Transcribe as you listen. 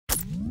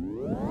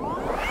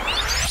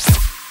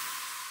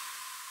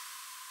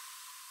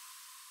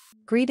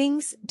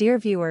Greetings, dear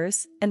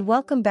viewers, and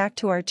welcome back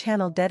to our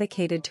channel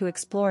dedicated to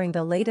exploring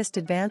the latest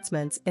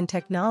advancements in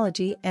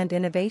technology and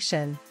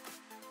innovation.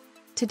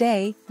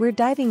 Today, we're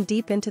diving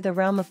deep into the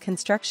realm of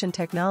construction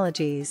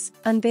technologies,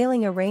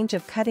 unveiling a range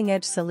of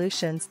cutting-edge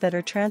solutions that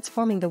are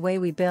transforming the way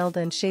we build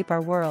and shape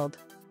our world.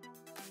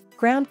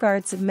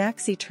 GroundGuards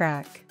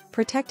MaxiTrack,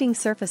 protecting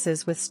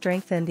surfaces with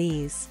strength and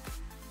ease.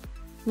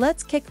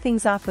 Let's kick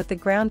things off with the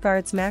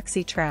GroundGuards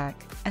MaxiTrack,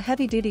 a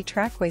heavy-duty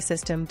trackway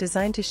system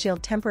designed to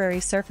shield temporary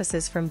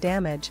surfaces from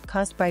damage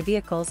caused by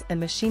vehicles and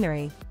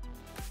machinery.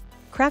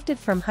 Crafted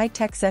from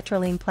high-tech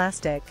zetralene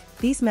plastic,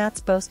 these mats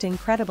boast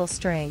incredible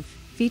strength,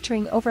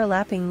 featuring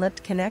overlapping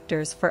lipped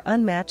connectors for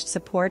unmatched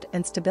support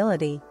and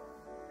stability.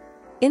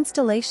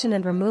 Installation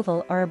and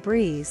removal are a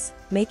breeze,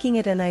 making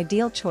it an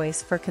ideal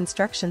choice for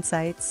construction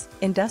sites,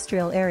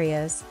 industrial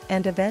areas,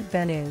 and event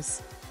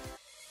venues.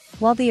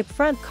 While the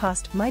upfront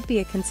cost might be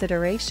a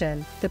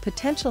consideration, the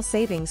potential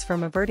savings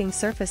from averting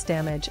surface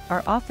damage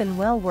are often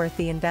well worth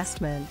the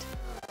investment.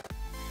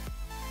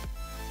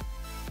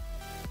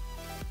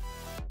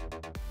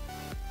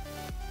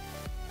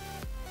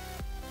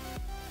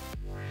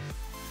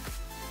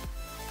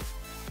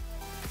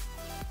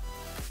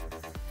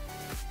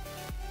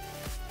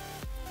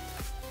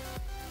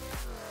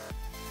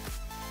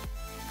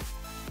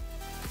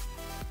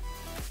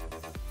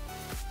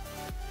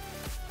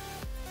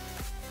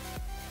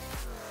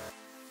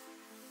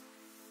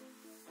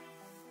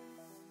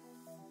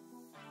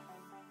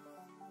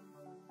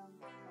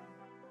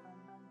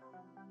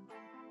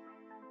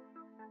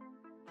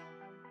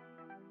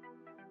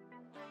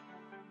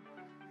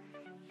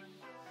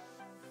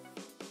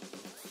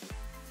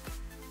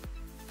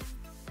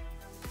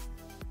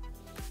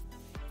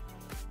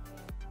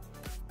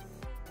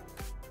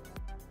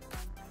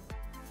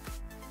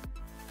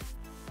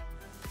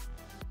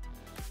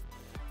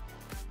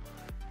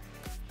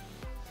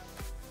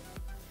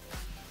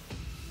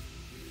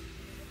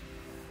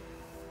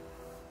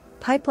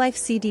 Pipelife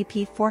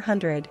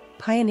CDP-400,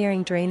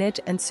 pioneering drainage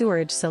and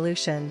sewerage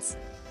solutions.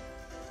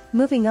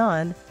 Moving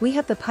on, we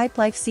have the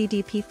Pipelife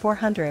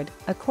CDP-400,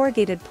 a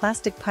corrugated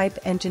plastic pipe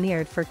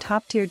engineered for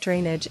top-tier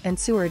drainage and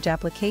sewerage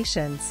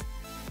applications.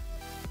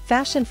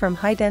 Fashioned from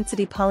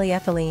high-density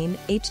polyethylene,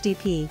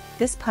 HDP,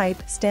 this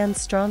pipe stands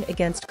strong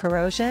against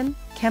corrosion,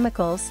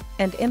 chemicals,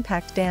 and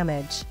impact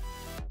damage.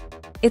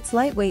 Its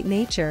lightweight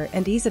nature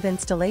and ease of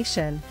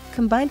installation,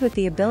 combined with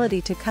the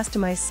ability to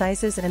customize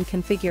sizes and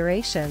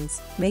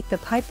configurations, make the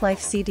Pipelife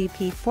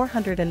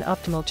CDP-400 an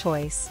optimal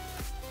choice.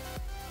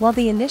 While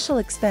the initial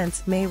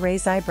expense may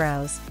raise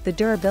eyebrows, the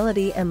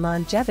durability and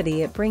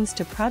longevity it brings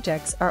to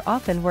projects are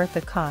often worth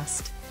the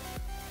cost.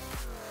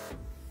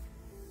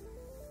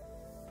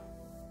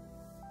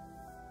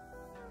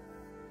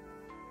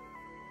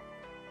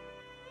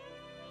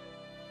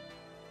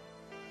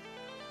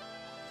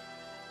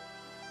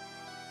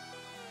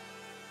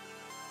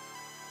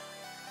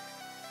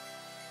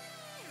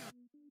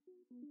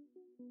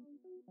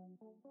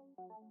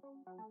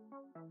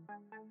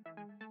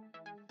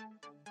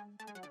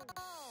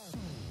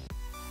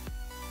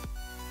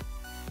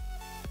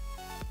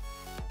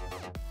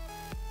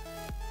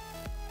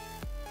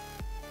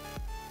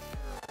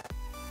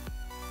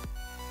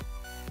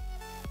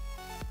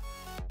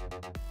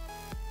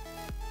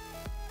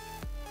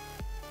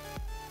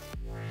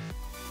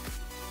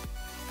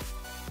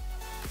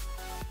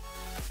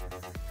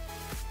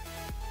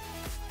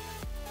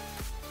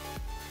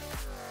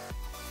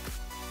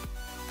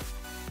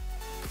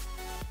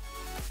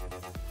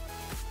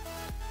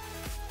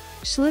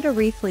 Schluter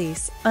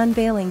REFLEECE,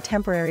 unveiling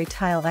temporary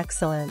tile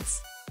excellence.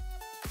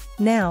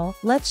 Now,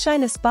 let's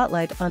shine a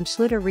spotlight on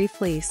Schluter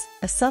REFLEECE,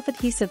 a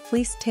self-adhesive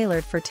fleece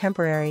tailored for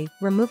temporary,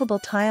 removable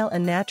tile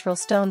and natural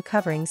stone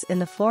coverings in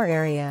the floor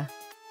area.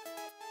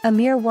 A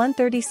mere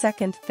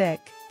 1/32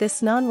 thick,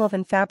 this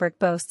non-woven fabric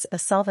boasts a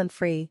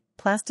solvent-free,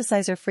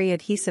 plasticizer-free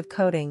adhesive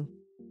coating.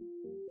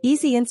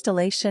 Easy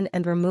installation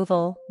and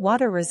removal,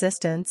 water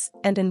resistance,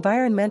 and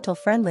environmental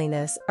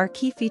friendliness are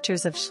key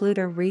features of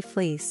Schluter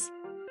REFLEECE.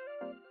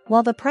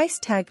 While the price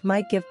tag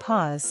might give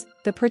pause,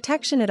 the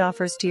protection it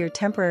offers to your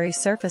temporary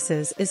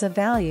surfaces is a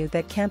value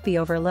that can't be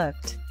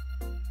overlooked.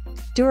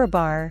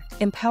 DURABAR,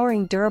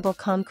 empowering durable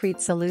concrete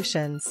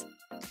solutions.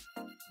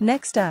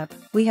 Next up,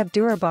 we have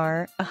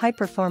DURABAR, a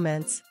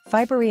high-performance,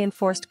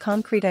 fiber-reinforced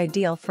concrete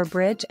ideal for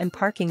bridge and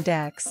parking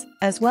decks,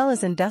 as well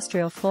as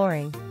industrial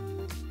flooring.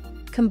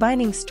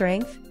 Combining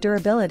strength,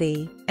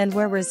 durability, and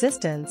wear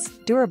resistance,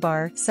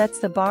 DURABAR sets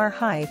the bar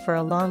high for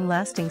a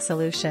long-lasting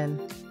solution.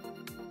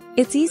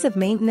 Its ease of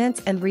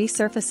maintenance and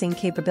resurfacing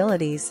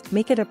capabilities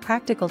make it a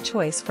practical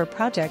choice for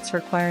projects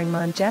requiring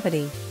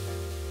longevity.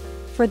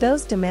 For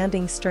those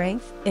demanding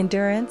strength,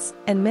 endurance,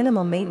 and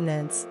minimal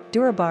maintenance,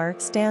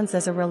 DURABAR stands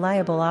as a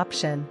reliable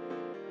option.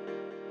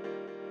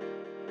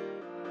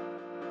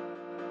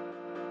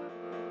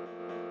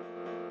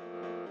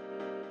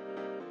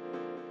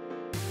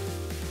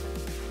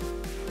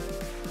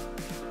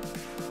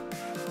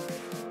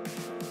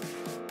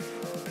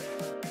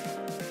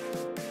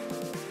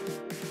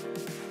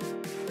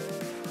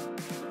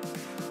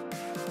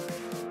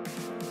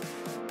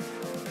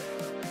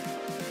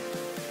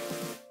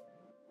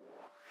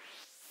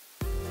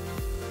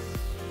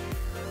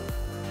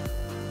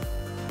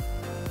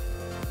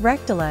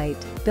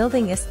 RECTOLIGHT,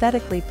 building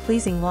aesthetically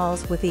pleasing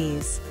walls with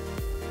ease.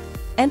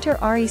 Enter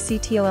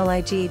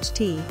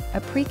RECTOLIGHT,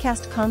 a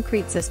precast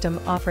concrete system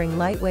offering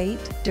lightweight,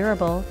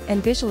 durable,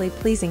 and visually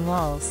pleasing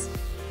walls.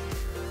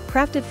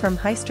 Crafted from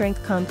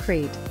high-strength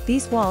concrete,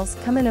 these walls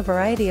come in a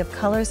variety of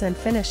colors and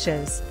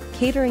finishes,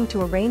 catering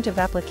to a range of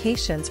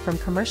applications from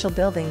commercial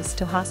buildings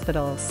to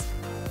hospitals.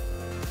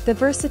 The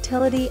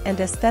versatility and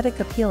aesthetic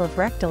appeal of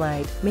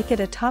RECTOLIGHT make it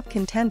a top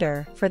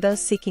contender for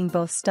those seeking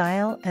both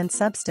style and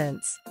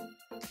substance.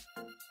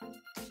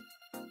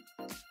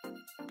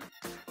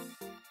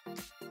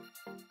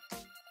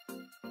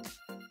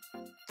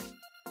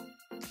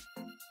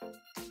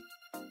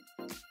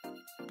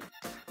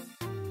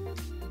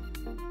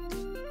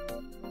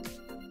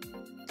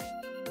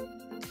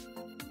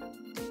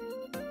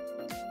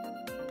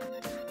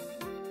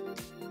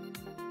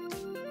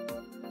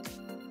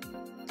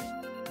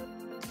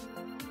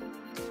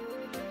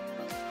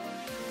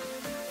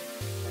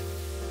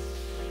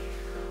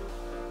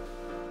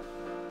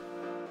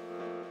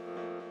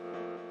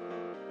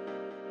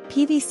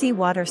 PVC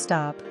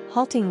Waterstop,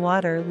 halting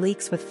water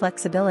leaks with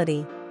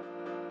flexibility.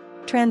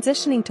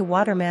 Transitioning to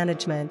water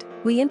management,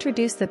 we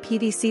introduce the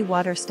PVC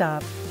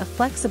Waterstop, a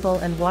flexible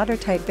and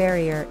watertight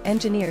barrier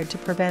engineered to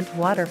prevent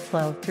water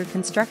flow through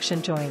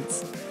construction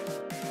joints.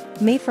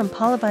 Made from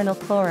polyvinyl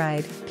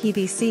chloride,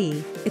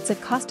 PVC, it's a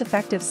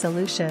cost-effective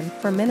solution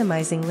for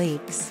minimizing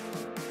leaks.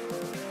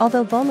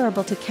 Although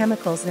vulnerable to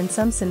chemicals in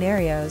some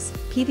scenarios,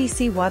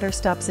 PVC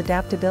Waterstop's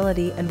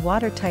adaptability and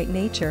watertight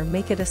nature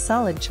make it a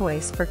solid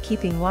choice for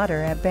keeping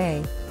water at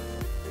bay.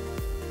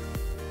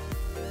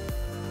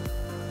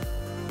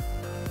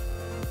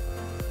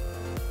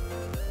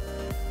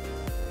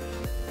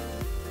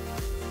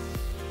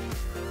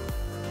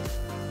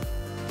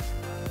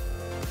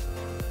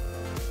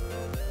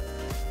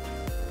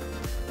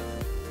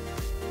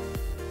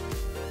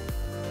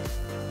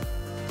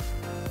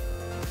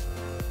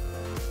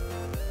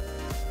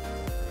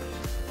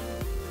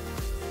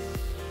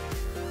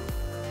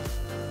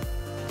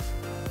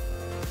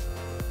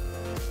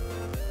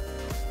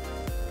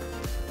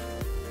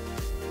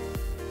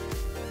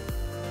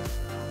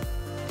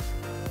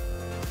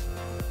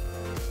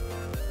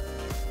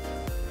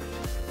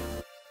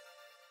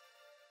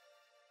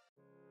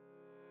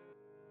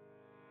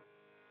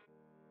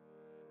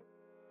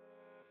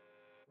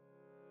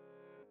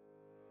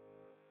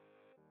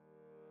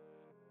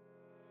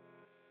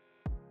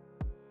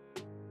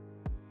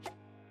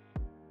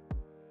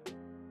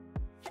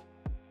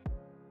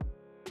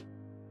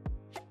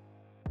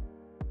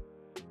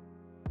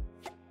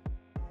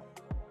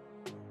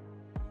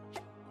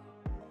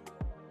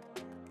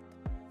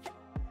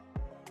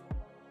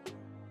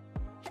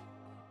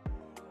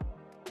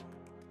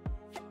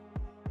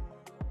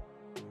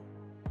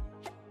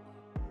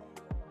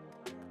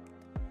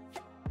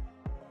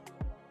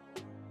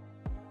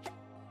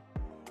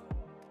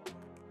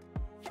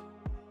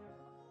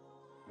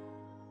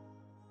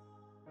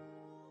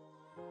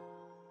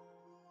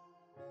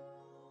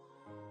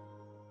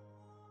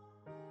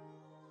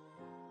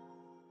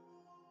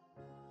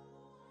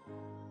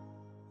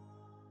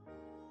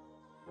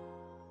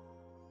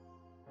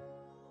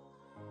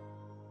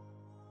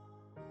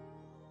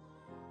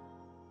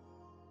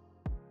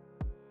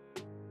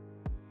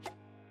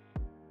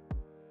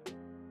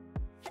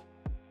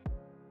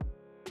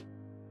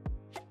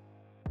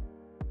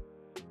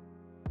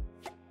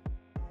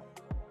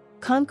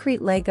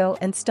 Concrete Lego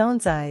and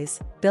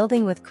Stonesize,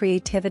 building with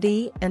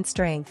creativity and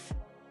strength.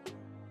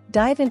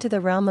 Dive into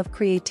the realm of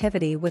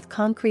creativity with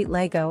concrete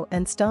Lego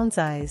and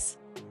Stonesize.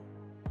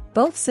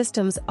 Both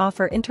systems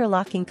offer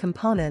interlocking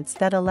components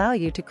that allow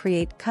you to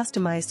create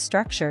customized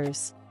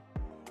structures.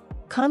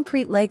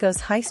 Concrete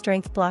Lego's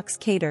high-strength blocks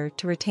cater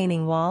to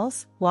retaining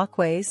walls,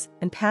 walkways,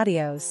 and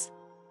patios.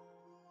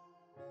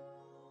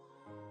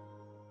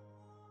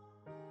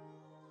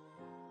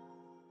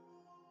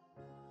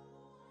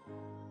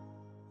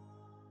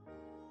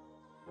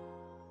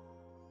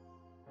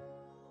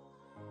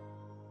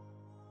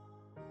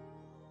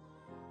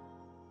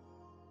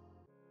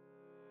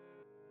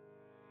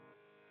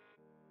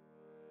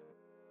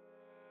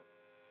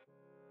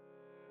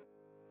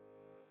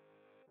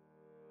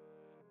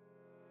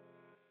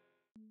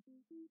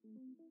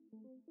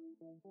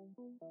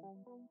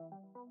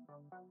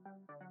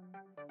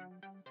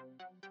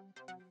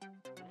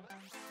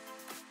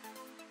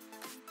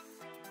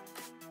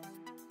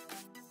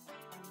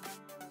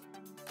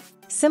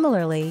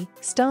 Similarly,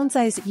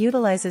 Stonesize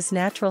utilizes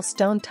natural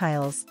stone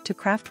tiles to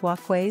craft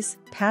walkways,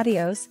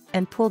 patios,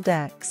 and pool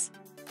decks.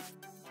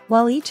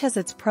 While each has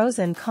its pros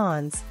and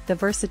cons, the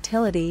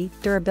versatility,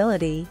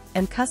 durability,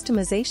 and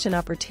customization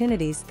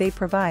opportunities they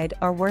provide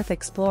are worth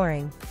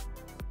exploring.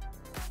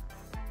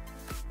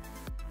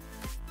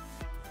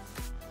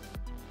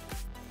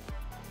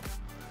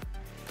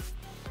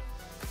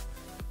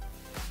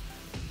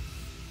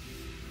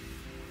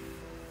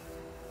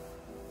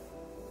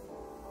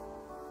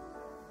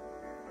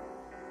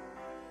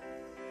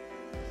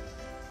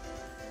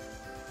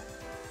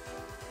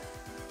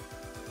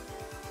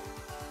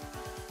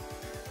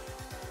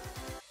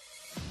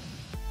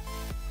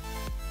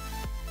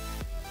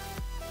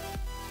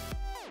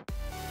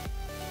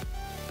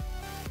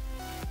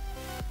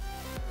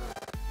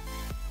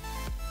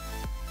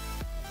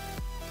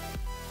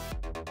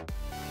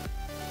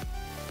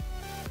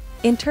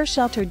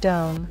 Intershelter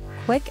Dome,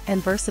 quick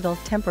and versatile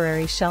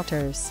temporary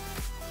shelters.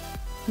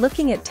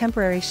 Looking at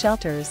temporary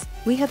shelters,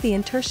 we have the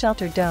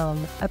Intershelter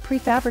Dome, a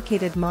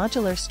prefabricated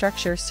modular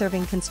structure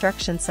serving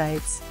construction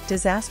sites,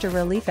 disaster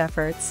relief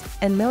efforts,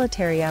 and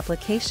military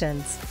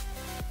applications.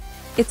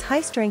 Its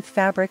high-strength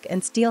fabric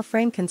and steel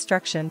frame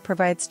construction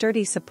provides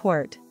sturdy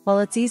support, while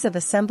its ease of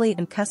assembly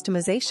and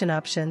customization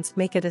options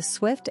make it a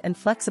swift and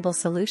flexible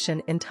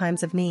solution in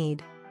times of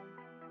need.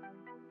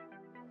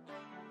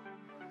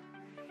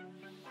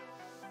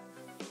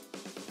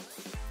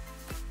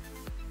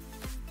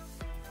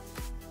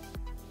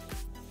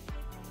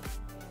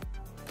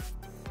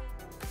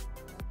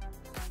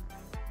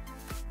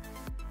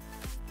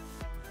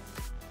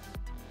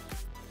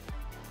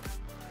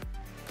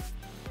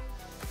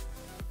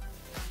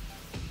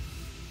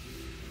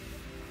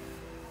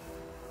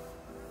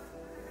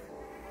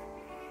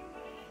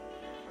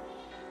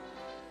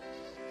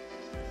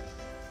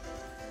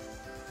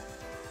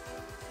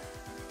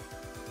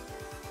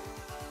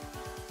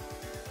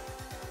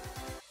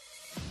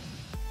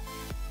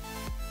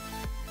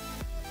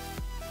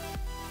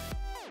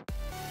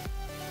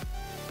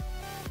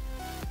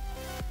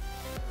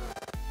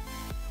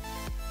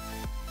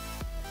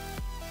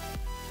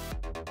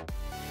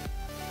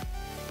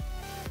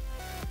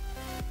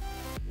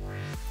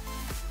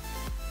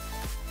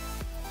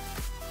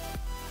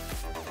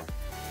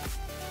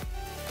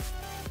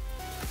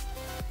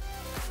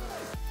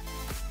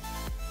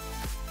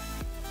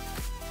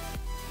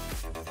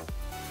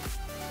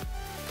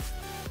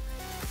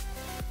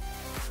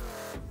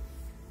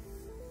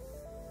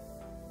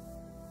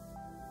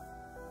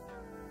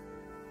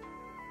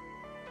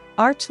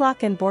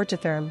 Archlock and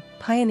Borgetherm,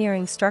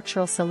 pioneering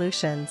structural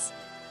solutions.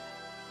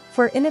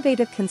 For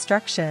innovative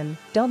construction,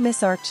 don't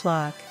miss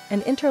Archlock,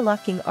 an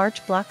interlocking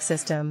arch block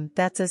system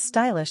that's as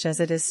stylish as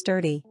it is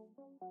sturdy.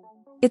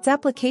 Its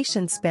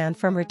applications span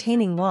from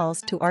retaining walls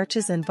to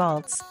arches and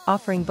vaults,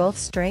 offering both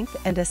strength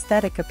and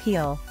aesthetic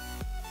appeal.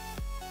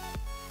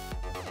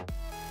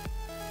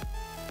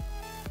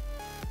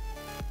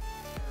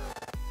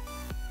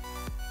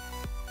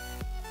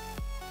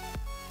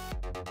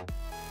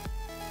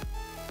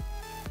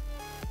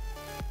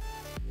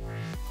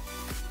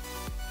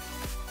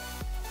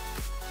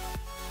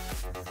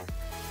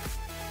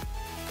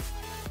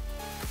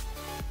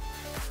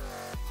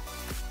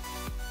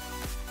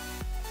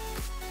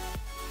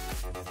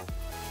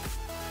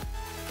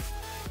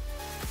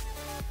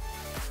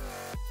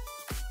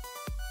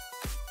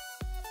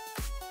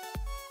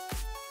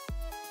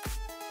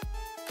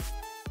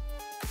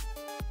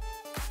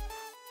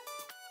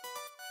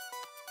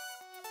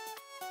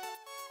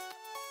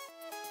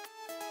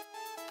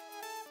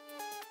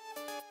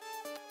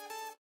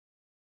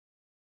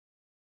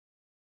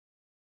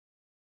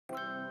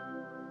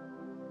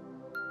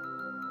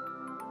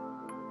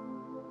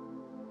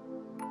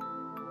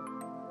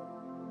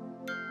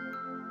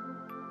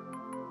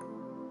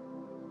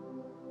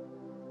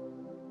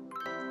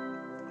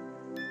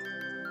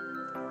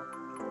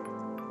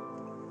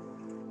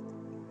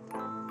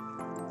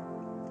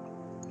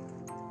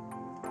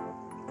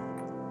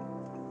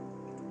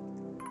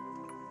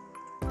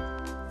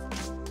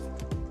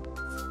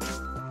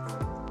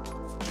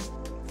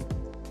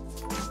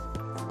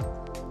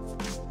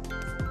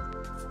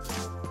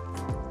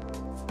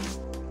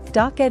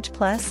 Dock Edge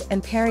Plus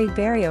and PERI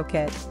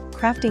VARIOKIT,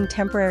 crafting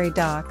temporary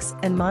docks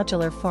and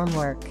modular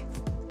formwork.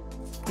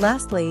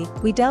 Lastly,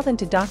 we delve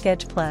into Dock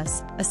Edge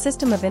Plus, a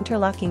system of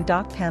interlocking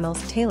dock panels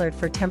tailored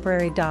for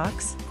temporary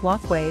docks,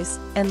 walkways,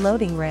 and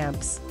loading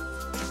ramps.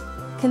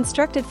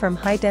 Constructed from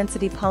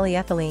high-density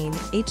polyethylene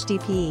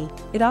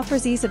 (HDPE), it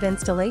offers ease of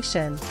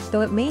installation,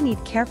 though it may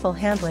need careful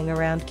handling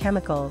around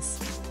chemicals.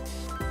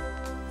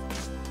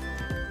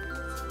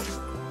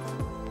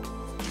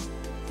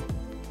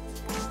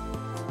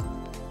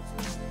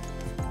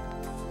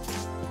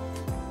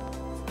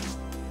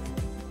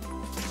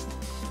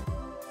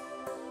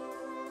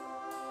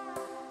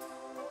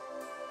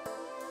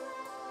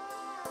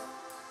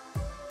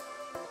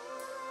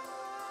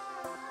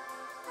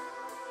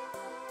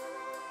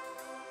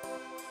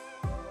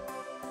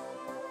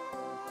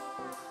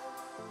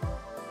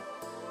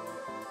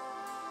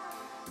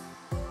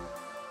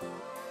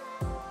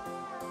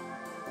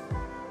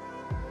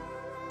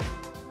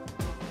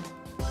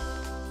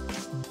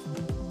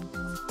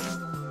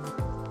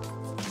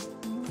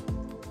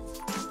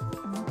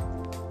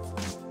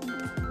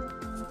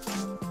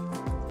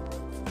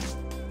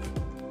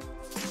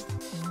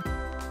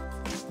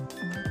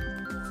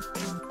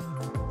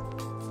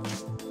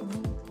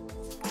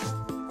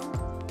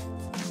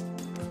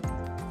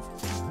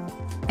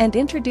 And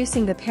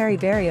introducing the PERI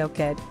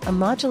VARIOKIT, a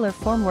modular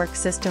formwork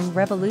system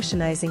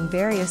revolutionizing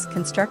various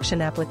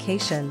construction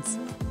applications.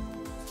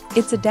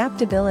 Its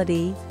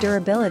adaptability,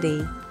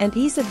 durability, and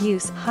ease of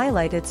use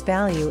highlight its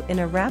value in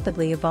a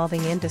rapidly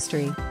evolving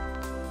industry.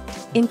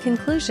 In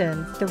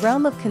conclusion, the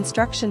realm of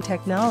construction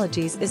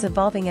technologies is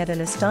evolving at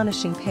an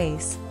astonishing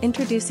pace,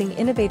 introducing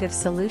innovative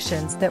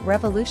solutions that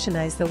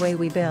revolutionize the way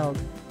we build.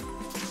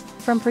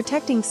 From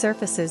protecting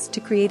surfaces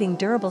to creating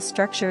durable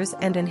structures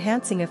and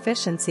enhancing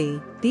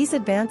efficiency, these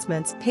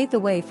advancements pave the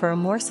way for a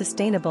more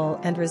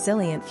sustainable and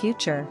resilient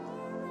future.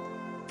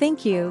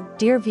 Thank you,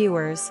 dear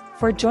viewers,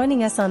 for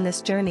joining us on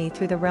this journey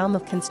through the realm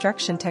of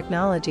construction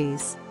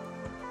technologies.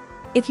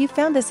 If you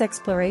found this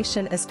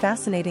exploration as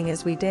fascinating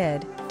as we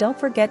did, don't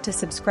forget to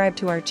subscribe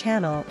to our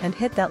channel and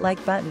hit that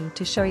like button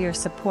to show your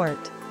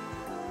support.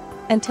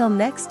 Until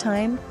next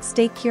time,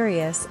 stay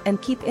curious and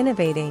keep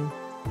innovating.